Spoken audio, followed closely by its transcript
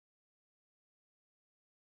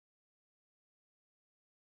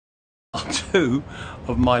2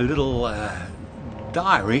 of my little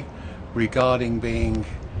diary regarding being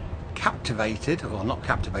captivated, or not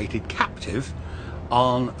captivated, captive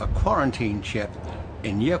on a quarantine ship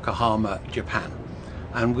in Yokohama, Japan.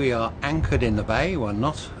 And we are anchored in the bay. We're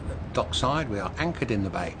not dockside, we are anchored in the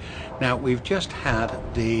bay. Now, we've just had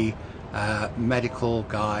the medical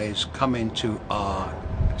guys come into our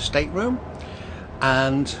stateroom,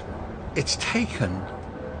 and it's taken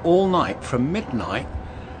all night from midnight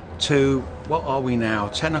to, what are we now,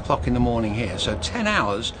 10 o'clock in the morning here, so 10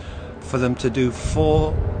 hours for them to do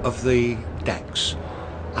 4 of the decks,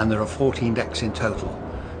 and there are 14 decks in total,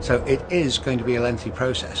 so it is going to be a lengthy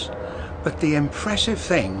process. But the impressive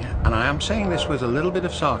thing, and I am saying this with a little bit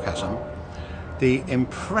of sarcasm, the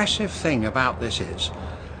impressive thing about this is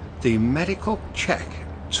the medical check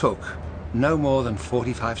took no more than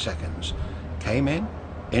 45 seconds. Came in,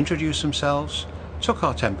 introduced themselves, took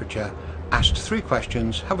our temperature, asked 3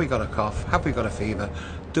 questions: have we got a cough, have we got a fever,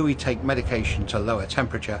 do we take medication to lower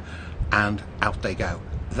temperature, and out they go.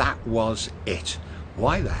 That was it.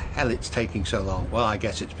 Why the hell it's taking so long? Well, I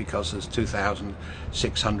guess it's because there's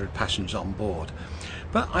 2,600 passengers on board.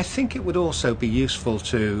 But I think it would also be useful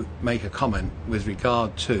to make a comment with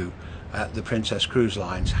regard to the Princess Cruise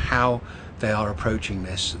Lines, how they are approaching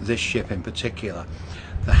this ship in particular.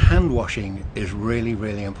 The hand washing is really,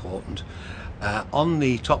 really important. On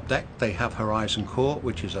the top deck they have Horizon Court,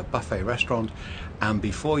 which is a buffet restaurant, and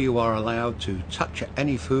before you are allowed to touch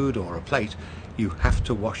any food or a plate, you have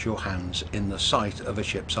to wash your hands in the sight of a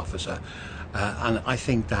ship's officer, and I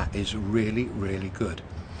think that is really, really good.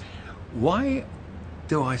 Why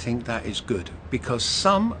do I think that is good? Because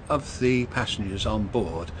some of the passengers on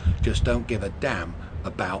board just don't give a damn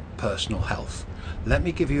about personal health. Let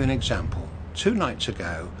me give you an example. 2 nights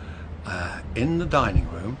ago, in the dining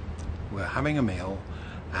room, we're having a meal,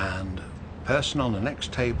 and the person on the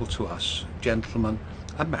next table to us, gentleman,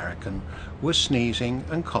 American, was sneezing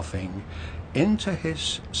and coughing into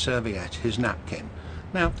his serviette, his napkin.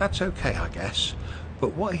 Now, that's okay, I guess,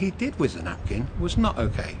 but what he did with the napkin was not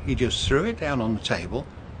okay. He just threw it down on the table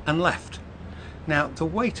and left. Now, the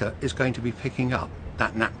waiter is going to be picking up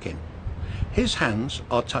that napkin. His hands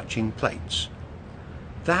are touching plates.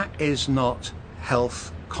 That is not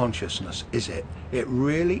health consciousness, is it? It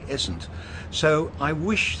really isn't. So I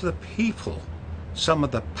wish the people, some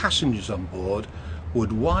of the passengers on board,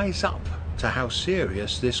 would wise up to how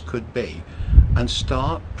serious this could be and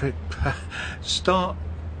start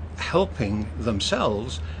helping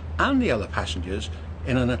themselves and the other passengers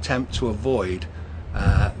in an attempt to avoid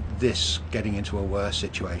this getting into a worse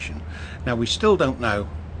situation. Now, we still don't know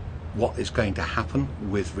what is going to happen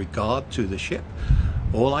with regard to the ship.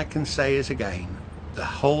 All I can say is, again, the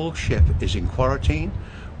whole ship is in quarantine.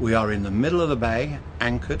 We are in the middle of the bay,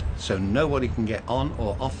 anchored, so nobody can get on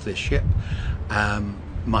or off this ship.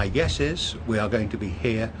 My guess is we are going to be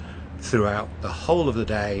here throughout the whole of the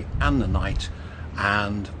day and the night,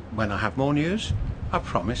 and when I have more news, I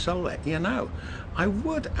promise I'll let you know. I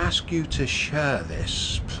would ask you to share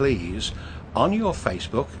this, please, on your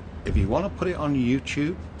Facebook. If you want to put it on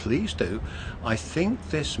YouTube, please do. I think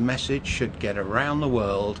this message should get around the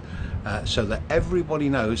world so that everybody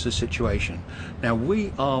knows the situation. Now,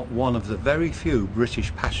 we are one of the very few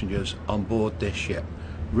British passengers on board this ship.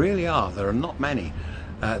 Really are. There are not many.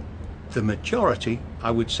 The majority,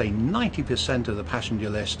 I would say 90% of the passenger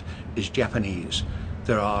list, is Japanese.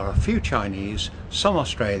 There are a few Chinese, some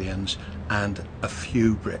Australians, and a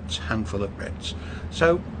few Brits, handful of Brits.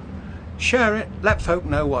 So share it, let folk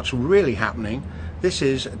know what's really happening. This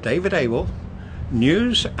is David Abel,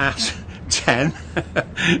 news at 10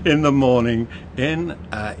 in the morning in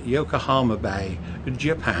Yokohama Bay,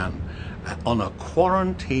 Japan, on a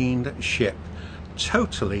quarantined ship,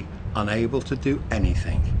 totally unable to do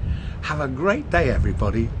anything. Have a great day,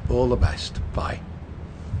 everybody. All the best. Bye.